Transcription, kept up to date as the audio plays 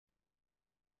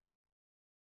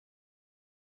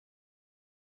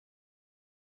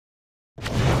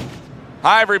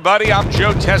Hi, everybody. I'm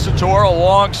Joe Tessitore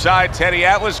alongside Teddy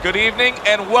Atlas. Good evening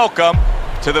and welcome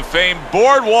to the famed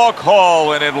Boardwalk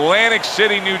Hall in Atlantic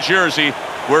City, New Jersey,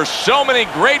 where so many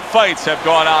great fights have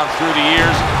gone on through the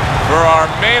years for our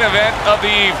main event of the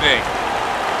evening.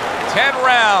 10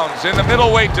 rounds in the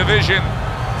middleweight division.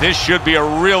 This should be a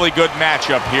really good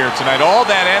matchup here tonight. All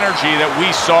that energy that we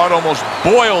saw, it almost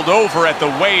boiled over at the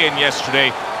weigh-in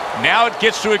yesterday. Now it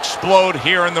gets to explode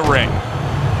here in the ring.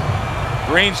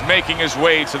 Green's making his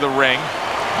way to the ring.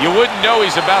 You wouldn't know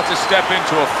he's about to step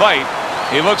into a fight.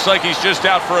 He looks like he's just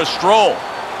out for a stroll.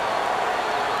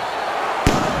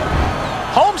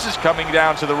 Holmes is coming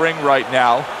down to the ring right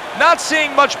now. Not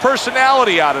seeing much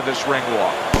personality out of this ring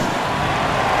walk.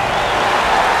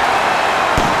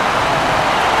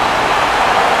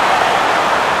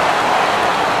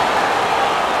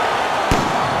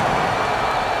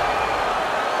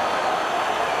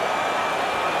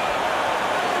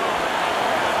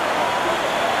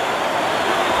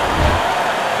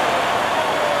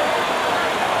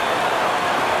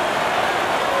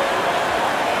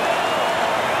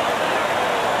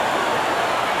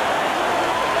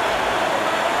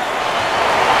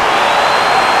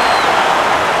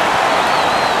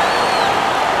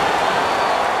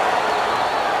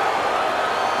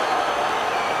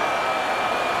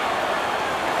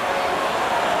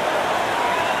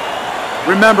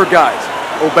 Remember, guys,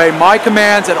 obey my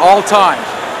commands at all times.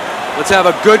 Let's have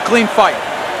a good, clean fight.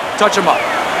 Touch him up.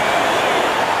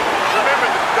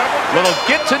 Little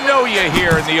get to know you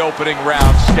here in the opening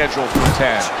round, scheduled for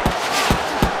 10.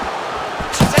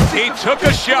 He took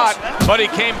a shot, but he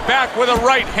came back with a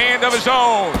right hand of his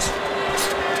own.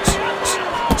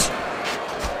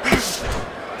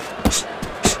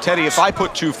 Teddy, if I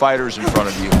put two fighters in front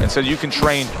of you and said you can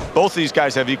train, both of these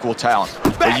guys have equal talent,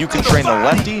 but you can train the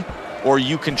lefty or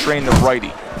you can train the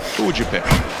righty, who would you pick?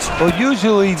 Well,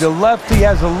 usually the lefty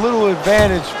has a little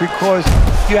advantage because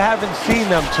you haven't seen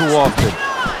them too often.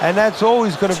 And that's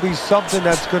always going to be something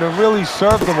that's going to really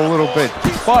serve them a little bit.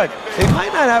 But they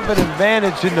might not have an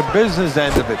advantage in the business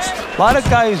end of it. A lot of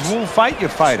guys won't fight your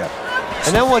fighter.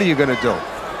 And then what are you going to do?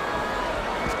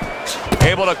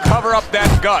 Able to cover up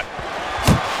that gut.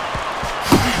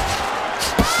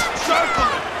 Circle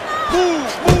it. Move.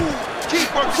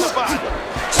 Keep working the body.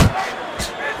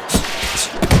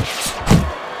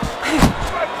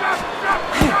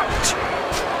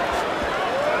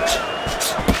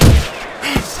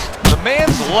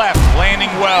 Man's left landing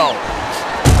well.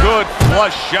 Good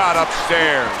flush shot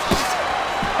upstairs.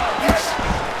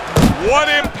 What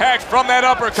impact from that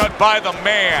uppercut by the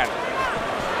man.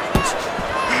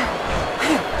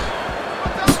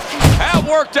 That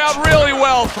worked out really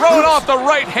well. Throwing off the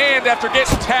right hand after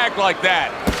getting tagged like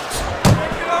that.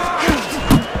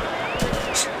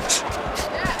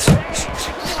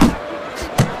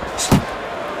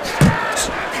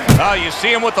 Oh, you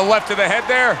see him with the left to the head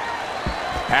there?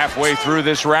 Halfway through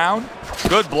this round,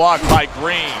 good block by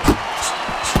Green.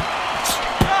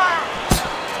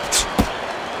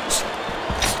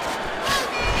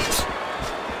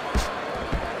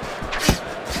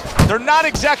 They're not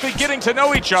exactly getting to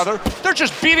know each other. They're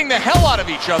just beating the hell out of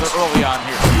each other early on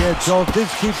here. Yeah, Joe, if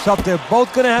this keeps up, they're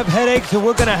both going to have headaches, and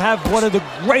we're going to have one of the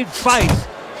great fights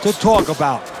to talk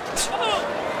about.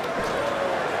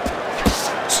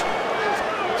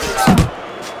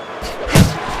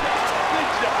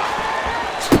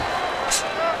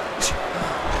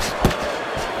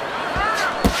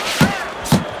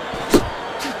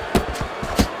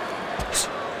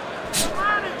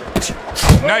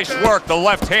 Nice work, the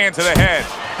left hand to the head.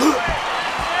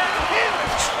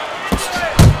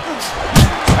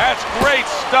 That's great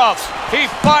stuff. He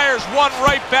fires one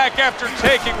right back after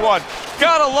taking one.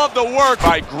 Gotta love the work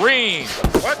by Green.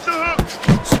 Watch the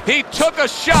hook. He took a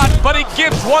shot, but he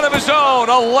gives one of his own.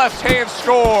 A left hand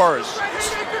scores.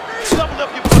 Double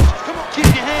up your punches. Come on, keep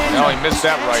your hands. No, he missed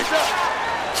that right.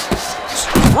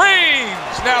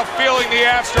 Green's now feeling the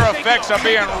after effects of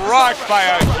being rocked by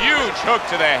a huge hook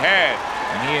to the head.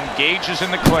 And he engages in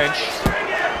the clinch.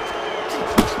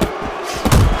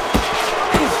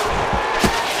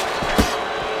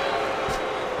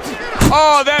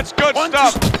 Oh, that's good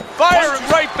stuff. Firing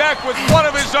right back with one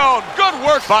of his own. Good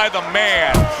work by the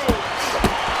man.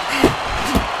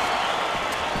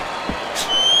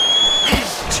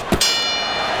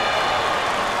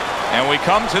 And we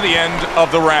come to the end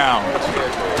of the round.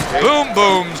 Boom,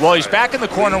 boom. Well, he's back in the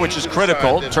corner, which is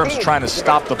critical in terms of trying to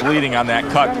stop the bleeding on that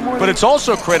cut. But it's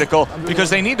also critical because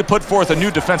they need to put forth a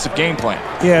new defensive game plan.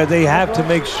 Yeah, they have to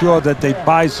make sure that they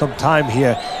buy some time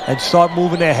here and start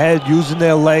moving their head, using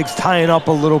their legs, tying up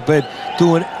a little bit,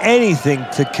 doing anything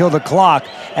to kill the clock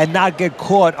and not get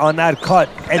caught on that cut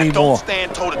anymore. Now don't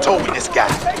stand toe-to-toe with this guy.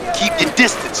 Keep your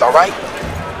distance, all right?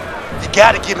 You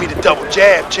gotta give me the double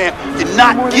jab, champ. You're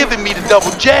not giving me the double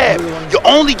jab. You're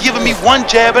only giving me one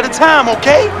jab at a time,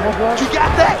 okay? You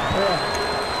got that?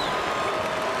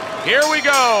 Here we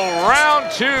go.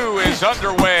 Round 2 is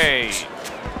underway.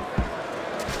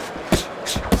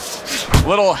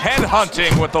 Little head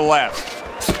hunting with the left.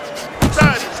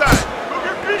 Side, side.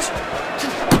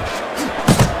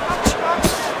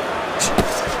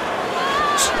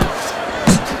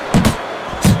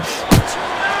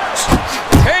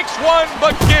 One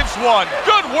but gives one.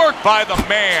 Good work by the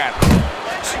man.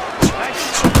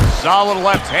 Solid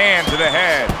left hand to the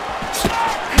head.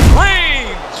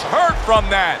 Green's hurt from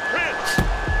that.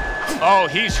 Oh,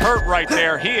 he's hurt right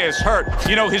there. He is hurt.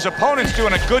 You know, his opponent's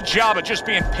doing a good job of just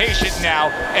being patient now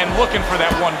and looking for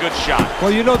that one good shot. Well,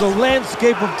 you know, the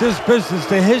landscape of this business,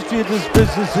 the history of this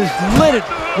business is littered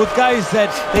with guys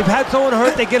that they've had someone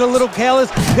hurt, they get a little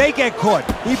careless, they get caught.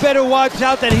 He better watch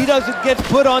out that he doesn't get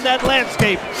put on that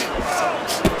landscape.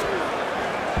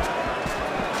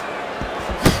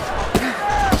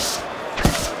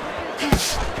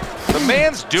 The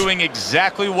man's doing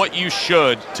exactly what you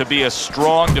should to be a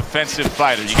strong defensive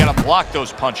fighter. You got to block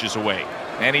those punches away.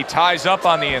 And he ties up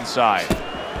on the inside.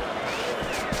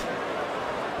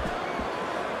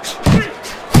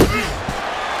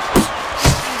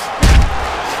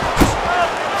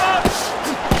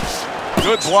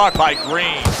 Good block by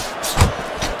Green.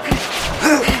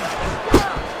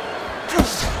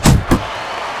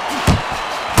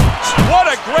 What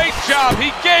a great job.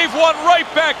 He gave one right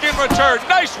back in return.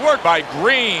 Nice work by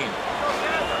Green.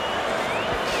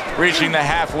 Reaching the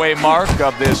halfway mark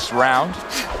of this round.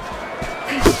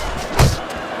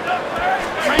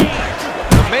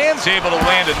 The man's able to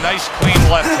land a nice clean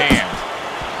left hand.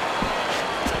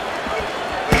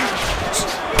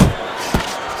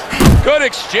 Good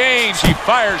exchange. He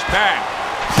fires back.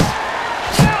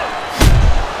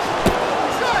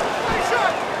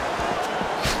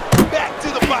 Back to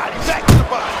the body, back to the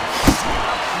body.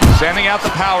 Sending out the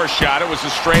power shot. It was a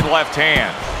straight left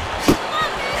hand.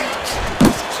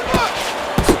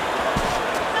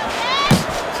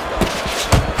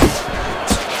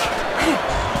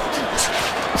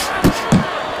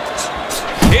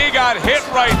 He got hit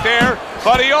right there,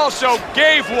 but he also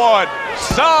gave one.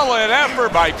 Solid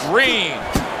effort by Green.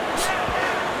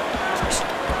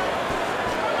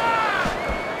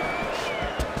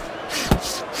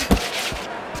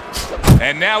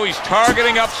 And now he's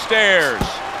targeting upstairs.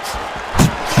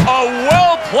 A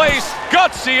well-placed,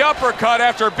 gutsy uppercut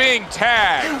after being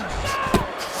tagged.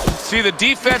 See, the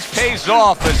defense pays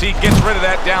off as he gets rid of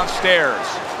that downstairs.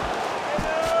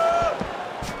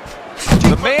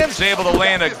 The man's able to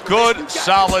land a good,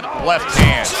 solid left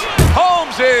hand.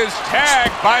 Holmes is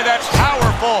tagged by that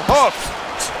powerful hook.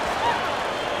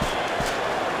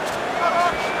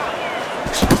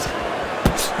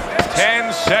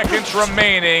 Ten seconds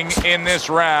remaining in this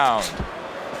round.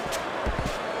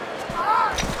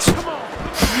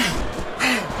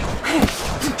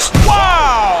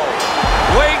 Wow!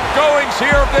 Late goings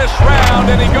here of this round,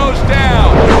 and he goes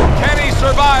down. Can he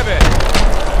survive it?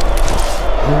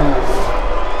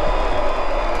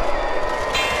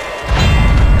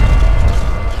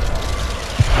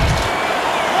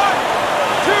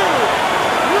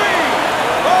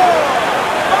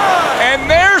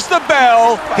 The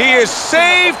bell. He is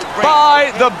saved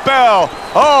by the bell.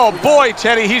 Oh boy,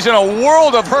 Teddy, he's in a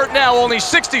world of hurt now. Only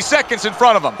 60 seconds in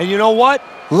front of him. And you know what?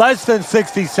 Less than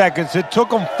 60 seconds. It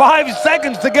took him 5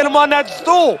 seconds to get him on that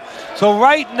stool. So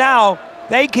right now,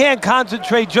 they can't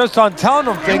concentrate just on telling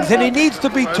him things, and he needs to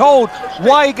be told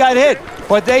why he got hit.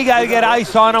 But they got to get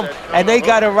ice on him, and they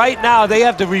got to, right now, they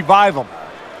have to revive him.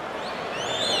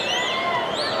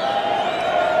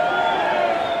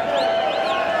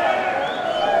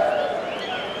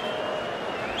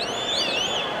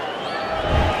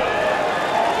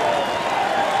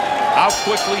 How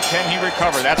quickly can he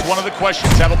recover? That's one of the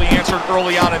questions that'll be answered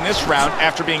early on in this round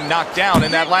after being knocked down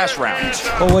in that last round.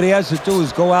 Well, what he has to do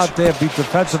is go out there, be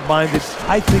defensive-minded.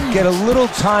 I think get a little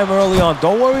time early on.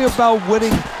 Don't worry about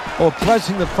winning or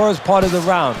pressing the first part of the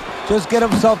round. Just get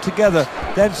himself together,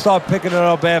 then start picking it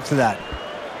up after that.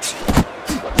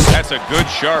 That's a good,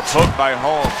 sharp hook by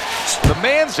Holmes. The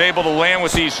man's able to land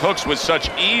with these hooks with such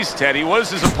ease, Teddy. What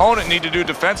does his opponent need to do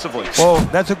defensively? Well,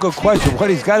 that's a good question. What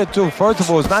he's got to do, first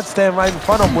of all, is not stand right in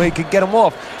front of him where he can get him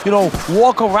off. You know,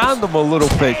 walk around him a little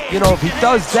bit. You know, if he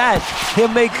does that, he'll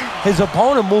make his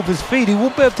opponent move his feet. He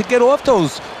won't be able to get off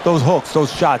those hooks,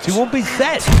 those shots. He won't be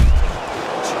set.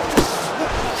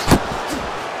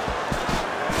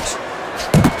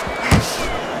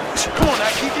 Come on now,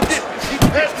 keep your distance. Keep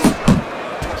your distance.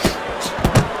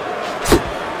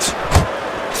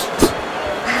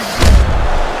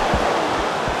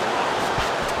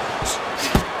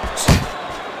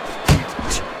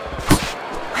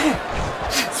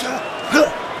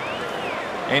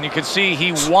 And you can see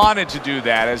he wanted to do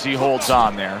that as he holds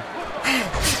on there.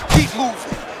 Keep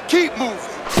moving. Keep moving.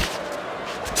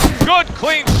 Good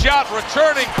clean shot,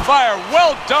 returning fire.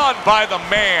 Well done by the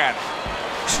man.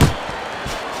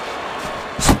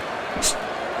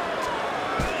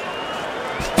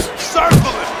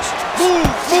 Circle it.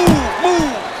 Move, move,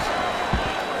 move.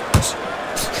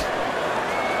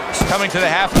 Coming to the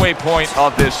halfway point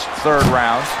of this third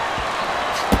round.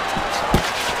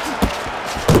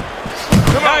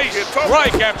 Nice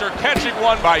strike after catching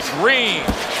one by Green.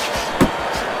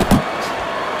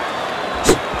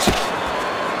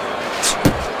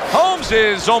 Holmes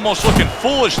is almost looking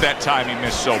foolish that time he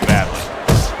missed so badly.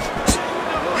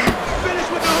 Finish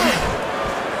with the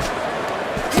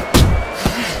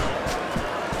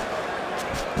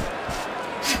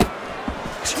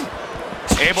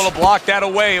hook. Able to block that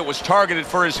away. It was targeted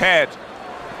for his head.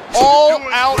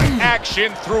 All-out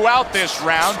action throughout this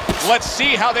round. Let's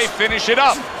see how they finish it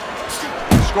up.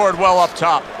 Scored well up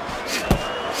top.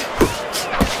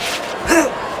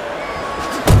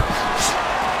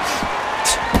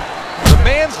 The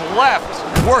man's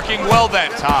left working well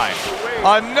that time.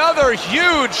 Another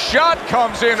huge shot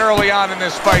comes in early on in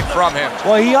this fight from him.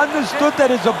 Well, he understood that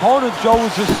his opponent, Joe,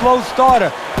 was a slow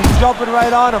starter. He's jumping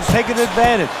right on him, taking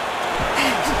advantage.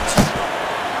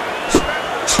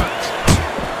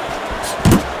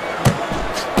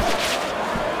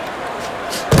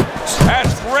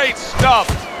 Great stuff.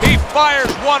 He fires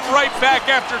one right back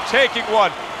after taking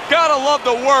one. Gotta love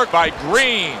the work by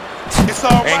Green. It's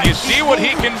all right. And you see what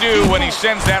he can do when he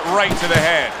sends that right to the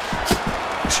head.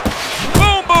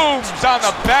 Boom, booms on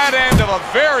the bad end of a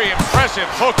very impressive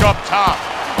hook up top.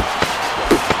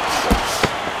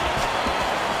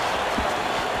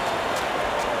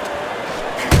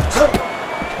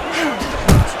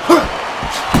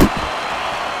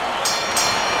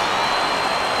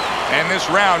 And this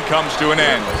round comes to an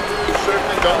end. You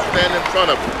certainly don't stand in front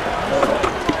of him.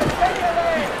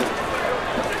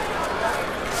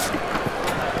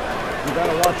 You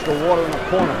gotta watch the water in the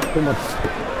corner. Too much.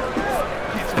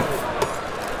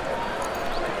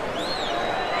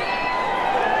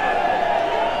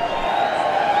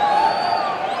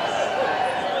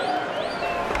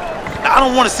 I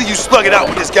don't want to see you slug it out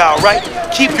with this guy, all right?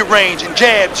 Keep your range and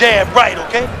jab, jab right,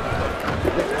 okay?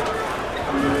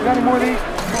 You got any more of these?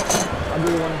 I'll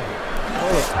do one.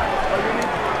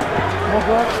 More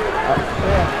blood?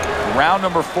 Yeah. Round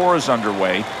number 4 is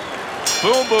underway.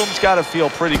 Boom Boom's got to feel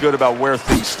pretty good about where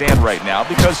things stand right now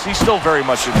because he's still very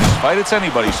much in this fight. It's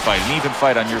anybody's fight, an even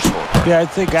fight on your scorecard. Yeah, I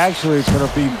think actually it's going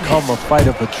to become a fight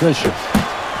of attrition.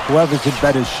 Whoever's in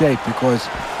better shape because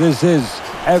this is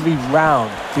every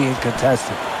round being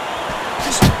contested.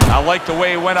 I like the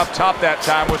way he went up top that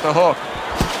time with the hook.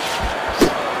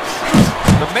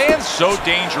 The man's so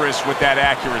dangerous with that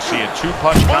accuracy, a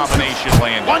 2-punch combination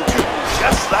landing. 1, 2,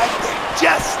 just like that,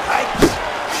 just like that.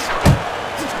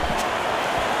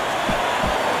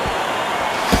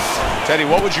 Teddy,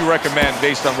 what would you recommend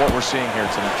based on what we're seeing here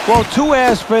tonight? Well, 2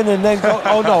 aspirin and then go,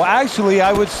 oh no, actually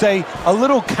I would say a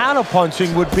little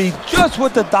counterpunching would be just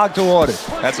what the doctor ordered.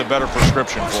 That's a better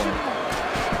prescription for him.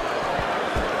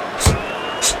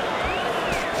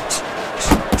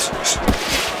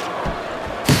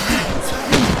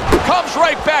 Comes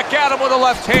right back at him with a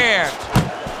left hand.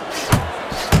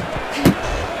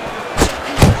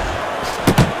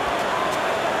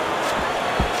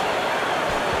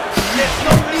 There's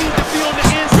no need to be on the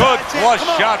inside. Good flush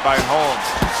shot by Holmes.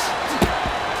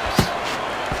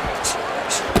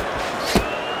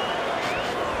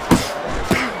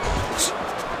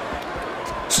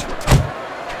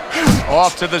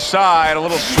 Off to the side, a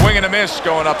little swing and a miss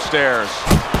going upstairs.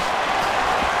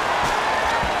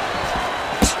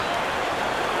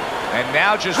 And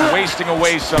now just wasting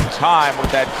away some time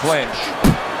with that clinch.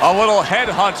 A little head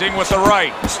hunting with the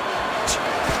right.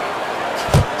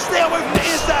 Stay away from the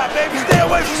inside, baby. Stay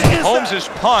away from the inside. Holmes'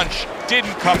 punch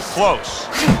didn't come close.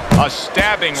 A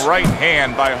stabbing right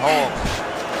hand by Holmes.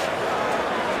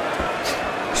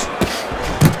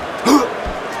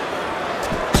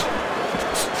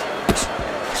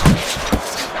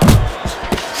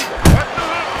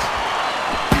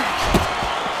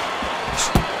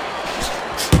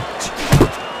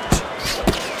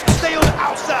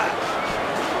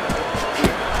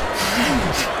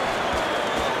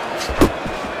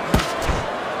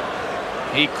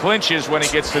 He clinches when he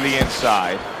gets to the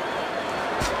inside.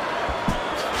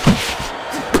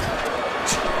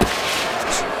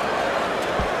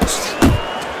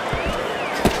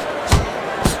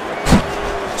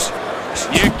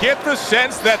 You get the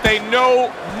sense that they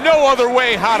know no other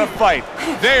way how to fight.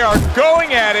 They are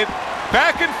going at it,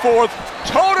 back and forth,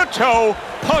 toe-to-toe,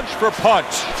 punch for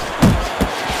punch.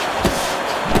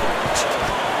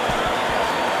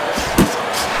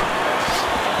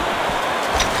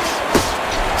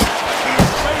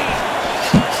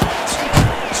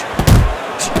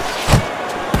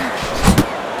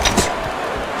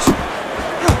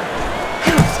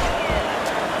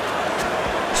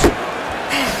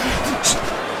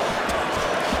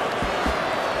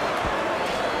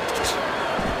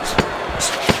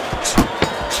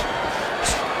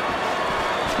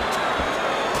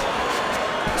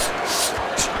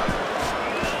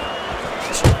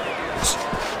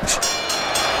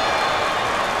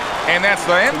 And that's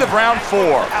the end of round 4.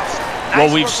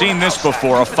 Well, we've seen this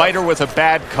before, a fighter with a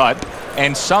bad cut,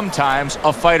 and sometimes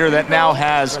a fighter that now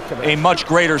has a much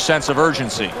greater sense of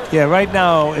urgency. Yeah, right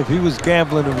now, if he was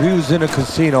gambling, if he was in a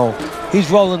casino, he's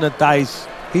rolling the dice.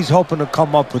 He's hoping to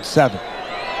come up with 7.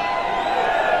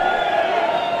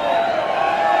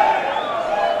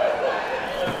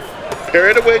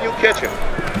 Carry it away, you catch him.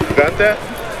 You got that?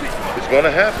 It's going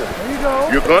to happen. There you go.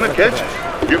 You're going to catch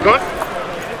it. You're going to...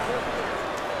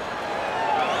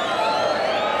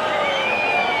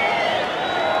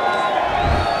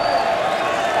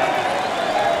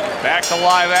 Back to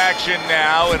live action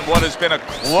now in what has been a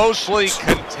closely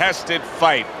contested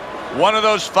fight. One of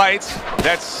those fights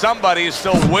that somebody is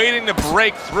still waiting to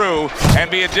break through and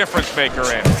be a difference maker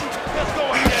in.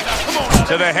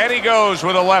 To the head he goes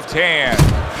with a left hand.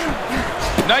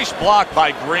 Nice block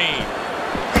by Green.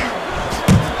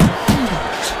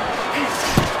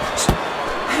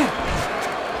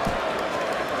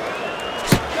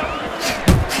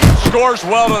 Scores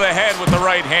well to the head with the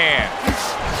right hand.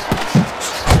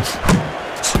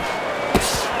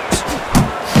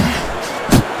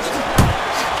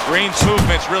 Green's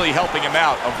movement's really helping him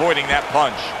out, avoiding that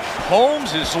punch.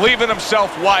 Holmes is leaving himself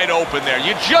wide open there.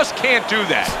 You just can't do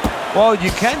that. Well,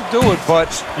 you can do it, but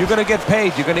you're going to get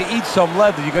paid. You're going to eat some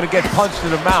leather. You're going to get punched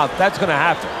in the mouth. That's going to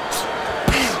happen.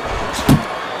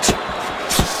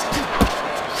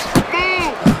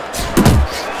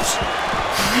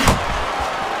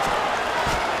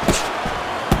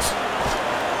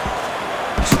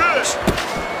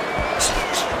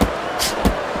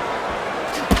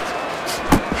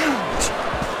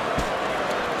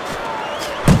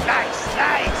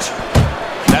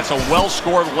 A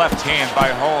well-scored left hand by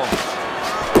Holmes.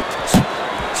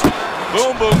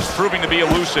 Boom Boom's proving to be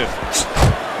elusive.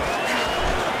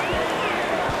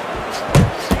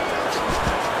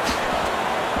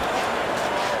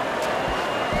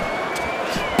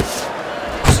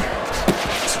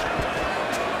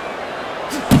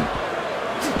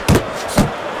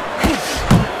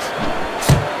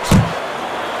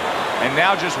 And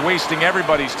now just wasting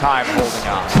everybody's time holding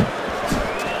on.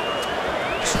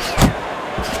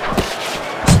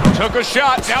 Took a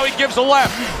shot, now he gives a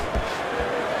left.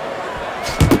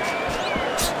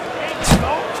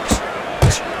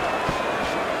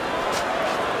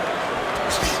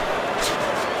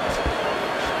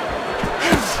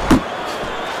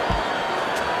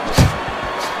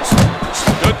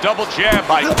 Good double jab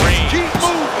by Green. Keep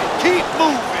moving, keep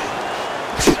moving.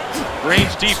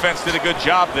 Green's defense did a good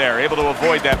job there, able to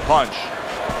avoid that punch.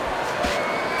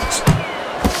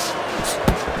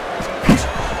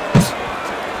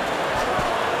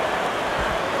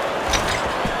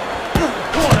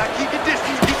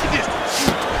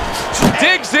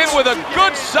 Digs in with a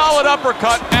good solid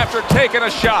uppercut after taking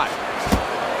a shot.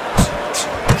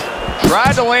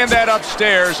 Tried to land that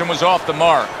upstairs and was off the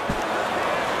mark.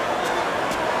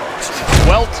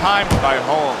 Well timed by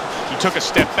Holmes. He took a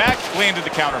step back, landed the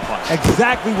counterpunch.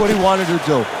 Exactly what he wanted to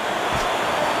do.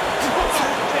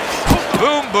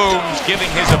 Boom Boom's giving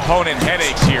his opponent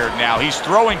headaches here now. He's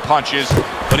throwing punches,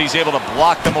 but he's able to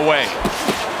block them away.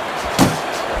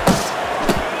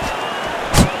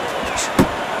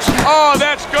 Oh,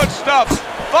 that's good stuff.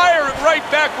 Firing right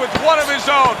back with one of his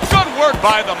own. Good work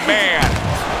by the man.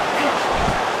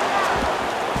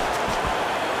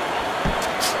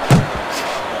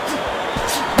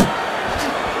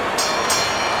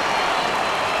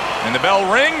 And the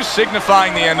bell rings,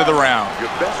 signifying the end of the round.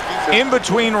 In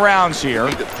between rounds here,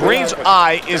 Green's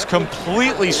eye is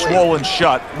completely swollen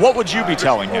shut. What would you be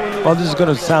telling him? Well, this is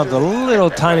going to sound a little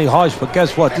tiny harsh, but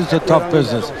guess what? This is a tough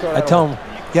business. I tell him,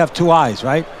 you have 2 eyes,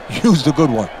 right? Use the good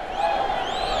one.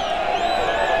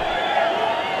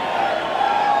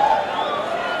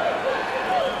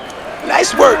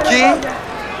 work, kid.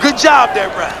 Good job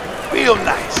that round. Real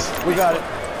nice. We got it.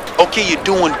 Okay, you're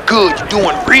doing good. You're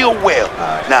doing real well.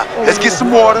 Now, let's get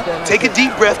some water. Take a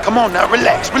deep breath. Come on now,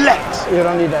 relax, relax. You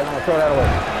don't need that. I'm gonna throw that away.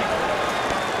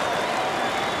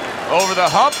 Over the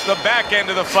hump, the back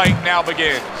end of the fight now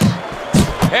begins.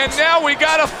 And now we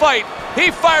got a fight.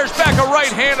 He fires back a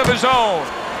right hand of his own.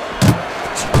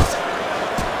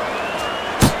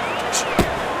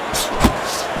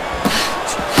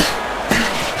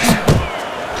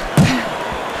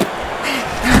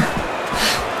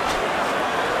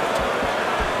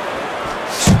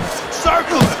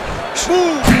 Circle.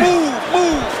 Move, move,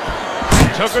 move.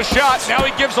 Took a shot, now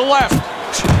he gives a left.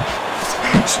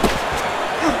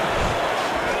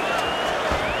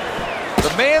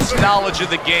 The man's knowledge of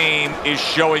the game is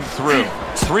showing through.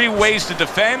 3 ways to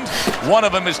defend, one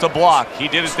of them is to block. He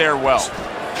did it there well.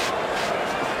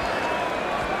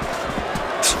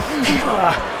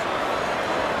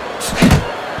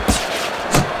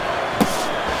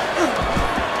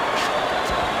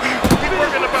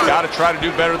 Got to try to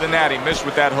do better than that. He missed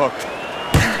with that hook.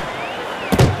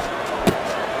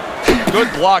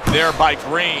 Good block there by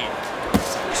Green.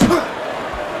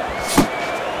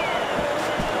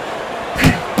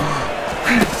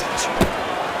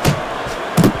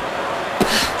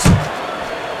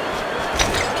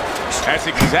 That's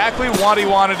exactly what he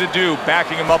wanted to do,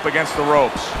 backing him up against the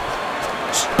ropes.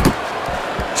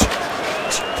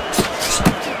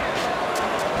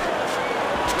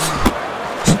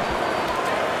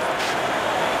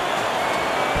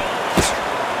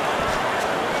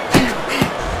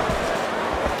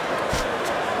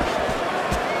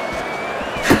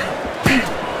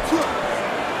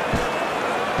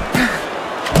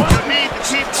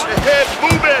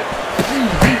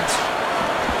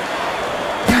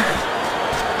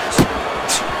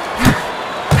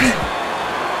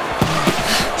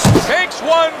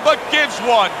 But gives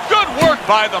one. Good work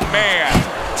by the man.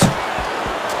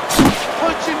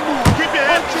 Punch and move. Keep your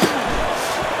head.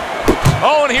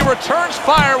 Oh, and he returns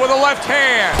fire with a left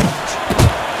hand.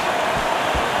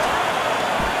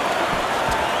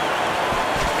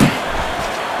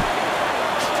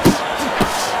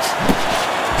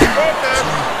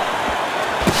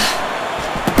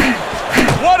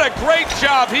 What a great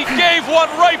job. He gave one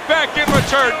right back in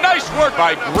return. Nice work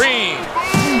by Green.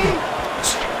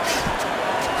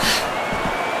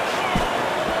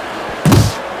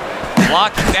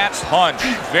 Blocking that punch.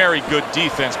 Very good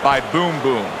defense by Boom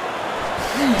Boom.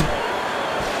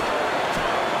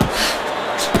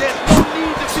 There's no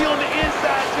need to be on the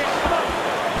inside, Jake. Come on.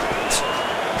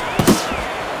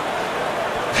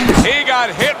 He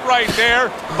got hit right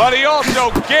there, but he also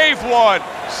gave one.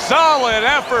 Solid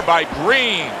effort by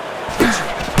Green.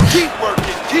 Keep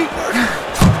working, keep working.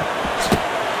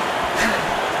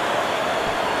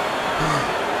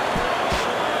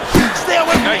 Stay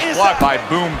away from the Nice inside. block by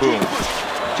Boom Boom.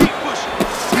 Keep pushing.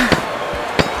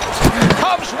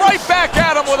 Comes right back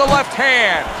at him with a left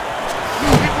hand.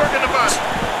 Keep working the body.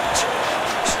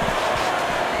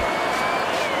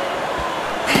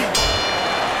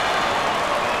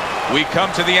 We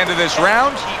come to the end of this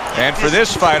round, and for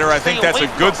this fighter, I think that's a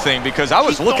good thing because I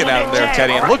was looking at him there,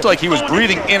 Teddy, and it looked like he was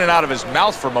breathing in and out of his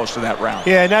mouth for most of that round.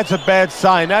 Yeah, and that's a bad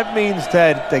sign. That means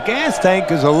that the gas tank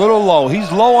is a little low.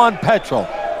 He's low on petrol.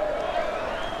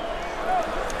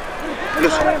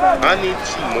 Listen, I need to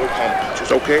see more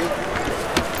competitions, okay?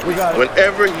 We got it.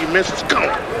 Whenever he misses, come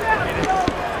on.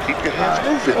 Keep your hands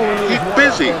moving. Keep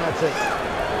busy. That's it.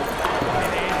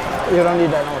 You don't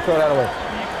need that. I'm gonna throw that away.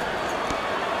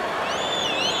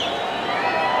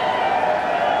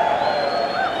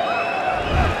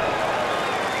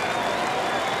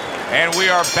 And we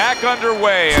are back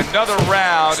underway. Another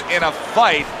round in a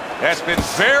fight that's been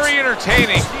very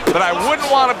entertaining, but I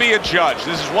wouldn't want to be a judge.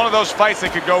 This is one of those fights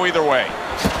that could go either way.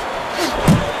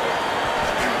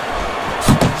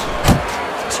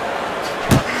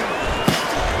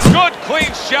 Good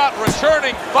clean shot,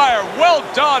 returning fire. Well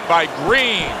done by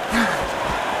Green.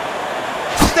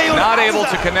 Not able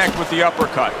to connect with the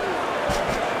uppercut.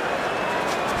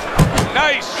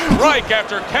 Nice strike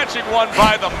after catching one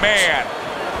by the man.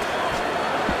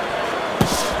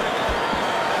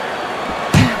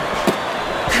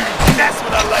 That's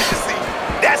what I like to see.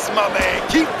 That's my man.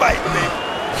 Keep fighting, baby.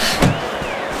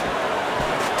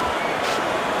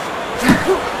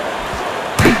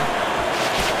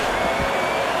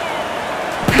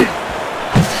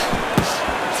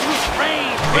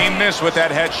 He missed with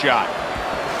that headshot.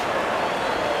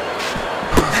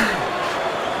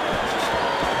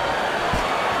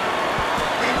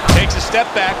 Takes a step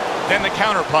back, then the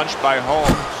counter punch by Holmes.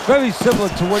 Very similar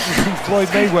to what you see Floyd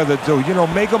Mayweather do. You know,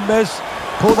 make a miss,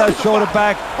 pull that shoulder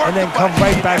back, and then come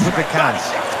right back with the count.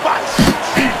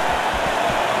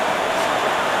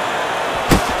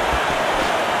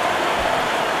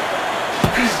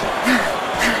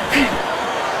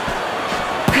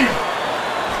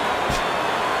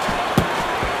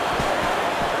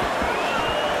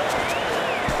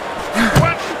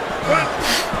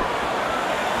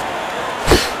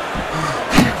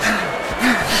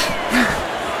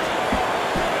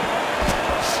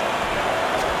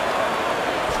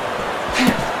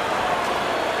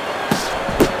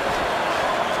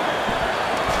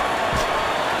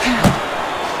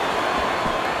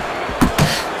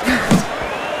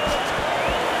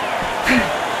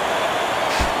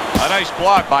 Nice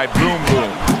block by Boom Boom.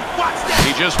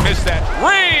 He just missed that.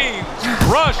 Reigns,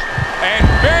 rush, and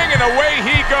bang, and away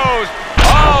he goes.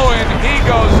 Oh, and he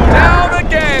goes down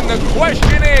again. The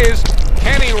question is,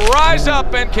 can he rise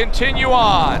up and continue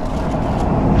on?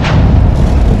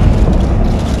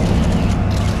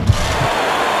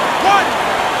 One,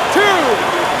 two,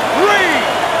 three,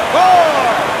 four,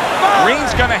 five.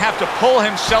 Green's gonna have to pull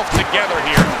himself together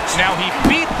here. Now he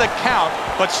beat the count,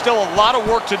 but still a lot of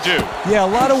work to do. Yeah,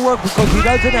 a lot of work because he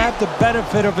doesn't have the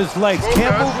benefit of his legs.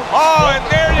 Can't move. Oh, and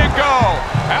there you go.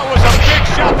 That was a big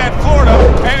shot that Florida,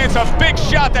 and it's a big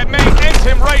shot that may end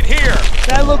him right here.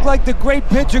 That looked like the great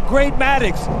pitcher, Great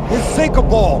Maddox, his sinker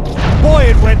ball.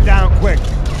 Boy, it went down quick. 1,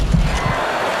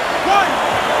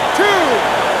 2,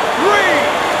 3,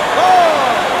 4,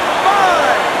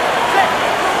 5, 6,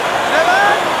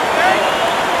 7, 8,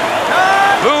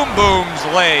 9. Boom Boom's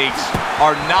legs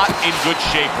are not in good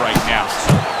shape right now.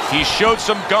 He showed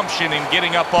some gumption in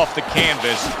getting up off the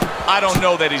canvas. I don't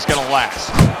know that he's gonna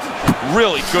last.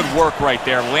 Really good work right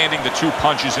there, landing the 2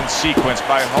 punches in sequence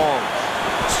by Holmes.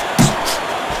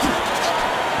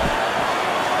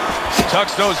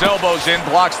 Tucks those elbows in,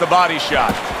 blocks the body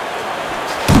shot.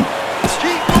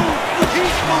 Keep moving,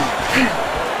 keep moving.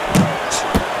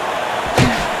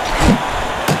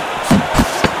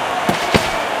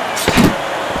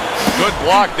 Good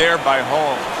block there by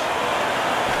Holmes.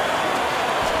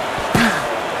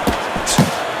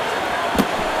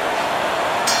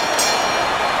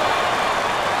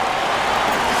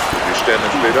 You're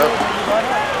standing straight up.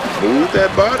 Move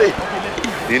that body.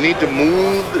 You need to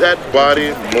move that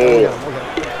body more.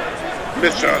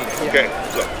 Miss John, okay,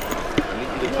 look. I need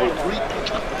you to throw 3 punch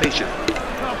combination.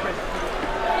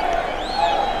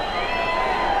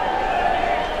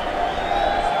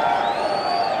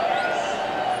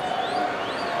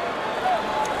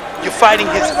 You're fighting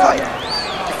his fight.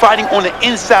 You're fighting on the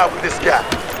inside with this guy.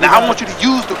 Now I want you to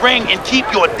use the ring and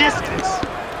keep your distance.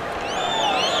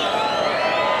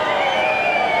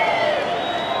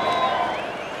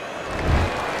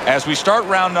 As we start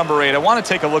round number 8, I want to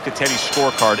take a look at Teddy's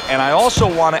scorecard, and I also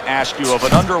want to ask you of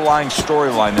an underlying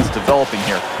storyline that's developing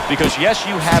here. Because yes,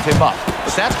 you have him up,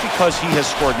 but that's because he has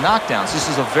scored knockdowns. This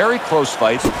is a very close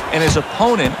fight, and his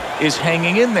opponent is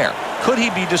hanging in there. Could he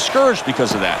be discouraged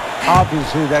because of that?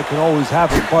 Obviously, that can always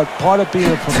happen, but part of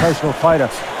being a professional fighter,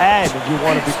 and if you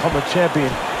want to become a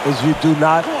champion, is you do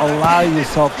not allow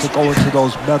yourself to go into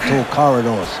those mental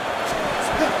corridors.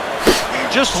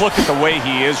 Just look at the way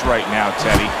he is right now,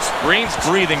 Teddy. Green's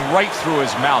breathing right through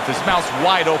his mouth. His mouth's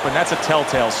wide open. That's a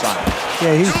telltale sign.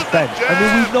 Yeah, he's spent. I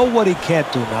mean, we know what he can't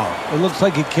do now. It looks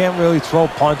like he can't really throw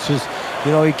punches.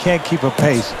 You know, he can't keep a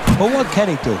pace. But what can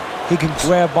he do? He can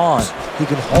grab on. He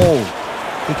can hold.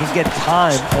 He can get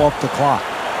time off the clock.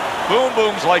 Boom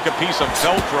Boom's like a piece of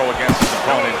Velcro against his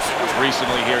opponent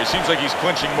recently here. It seems like he's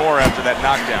clinching more after that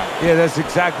knockdown. Yeah, that's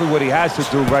exactly what he has to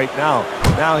do right now.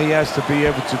 Now he has to be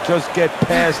able to just get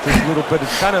past this little bit.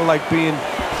 It's kind of like being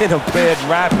in a bad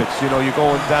rapids. You know, you're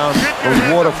going down those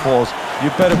waterfalls.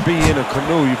 You better be in a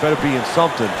canoe. You better be in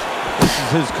something. This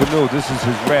is his canoe. This is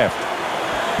his raft.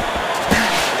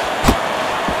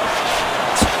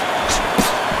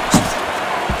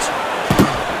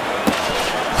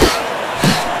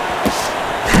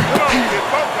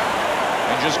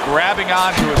 Grabbing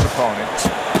onto his opponent.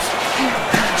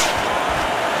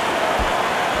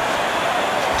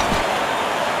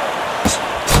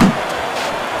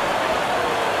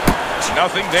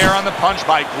 Nothing there on the punch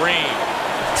by Green.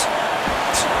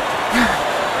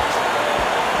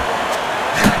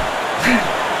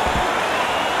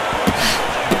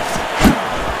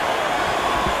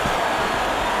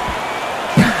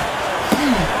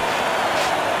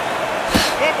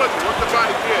 What the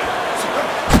body did.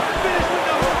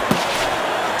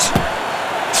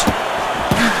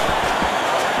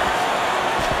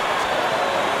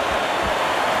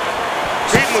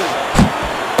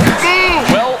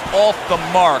 Off the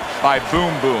mark by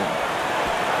Boom Boom.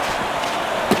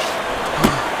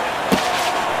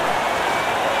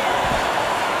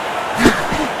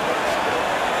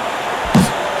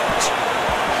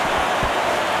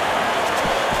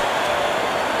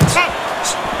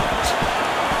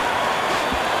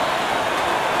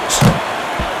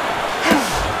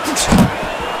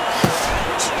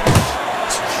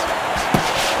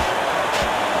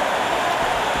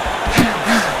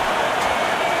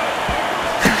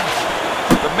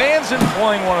 is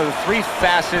employing one of the three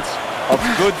facets of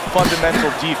good fundamental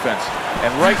defense.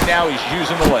 And right now he's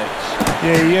using the legs.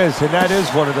 Yeah, he is, and that is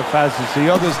one of the facets.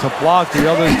 The other's to block, the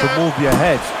other's to move your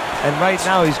head. And right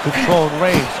now he's controlling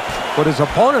range. What his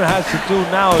opponent has to do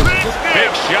now is...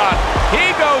 Big shot.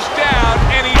 He goes down,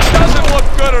 and he doesn't look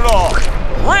good at all.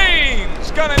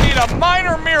 Reigns gonna need a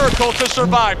minor miracle to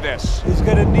survive this. He's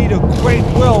gonna need a great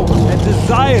will and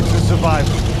desire to survive.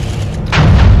 1,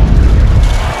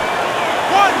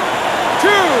 2,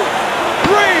 3,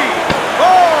 4,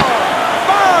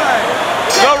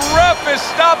 5. The ref is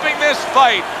stopping this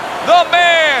fight. The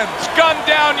man's gunned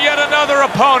down yet another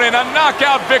opponent. A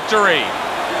knockout victory.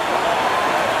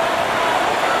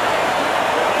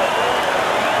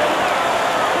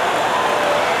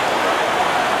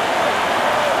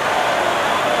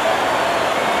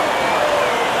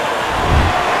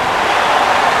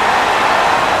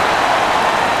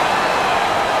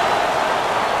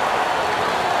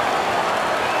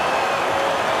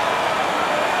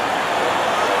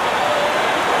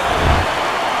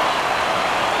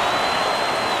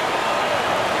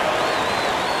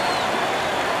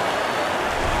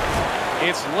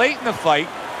 It's late in the fight,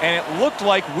 and it looked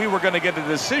like we were going to get a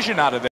decision out of this.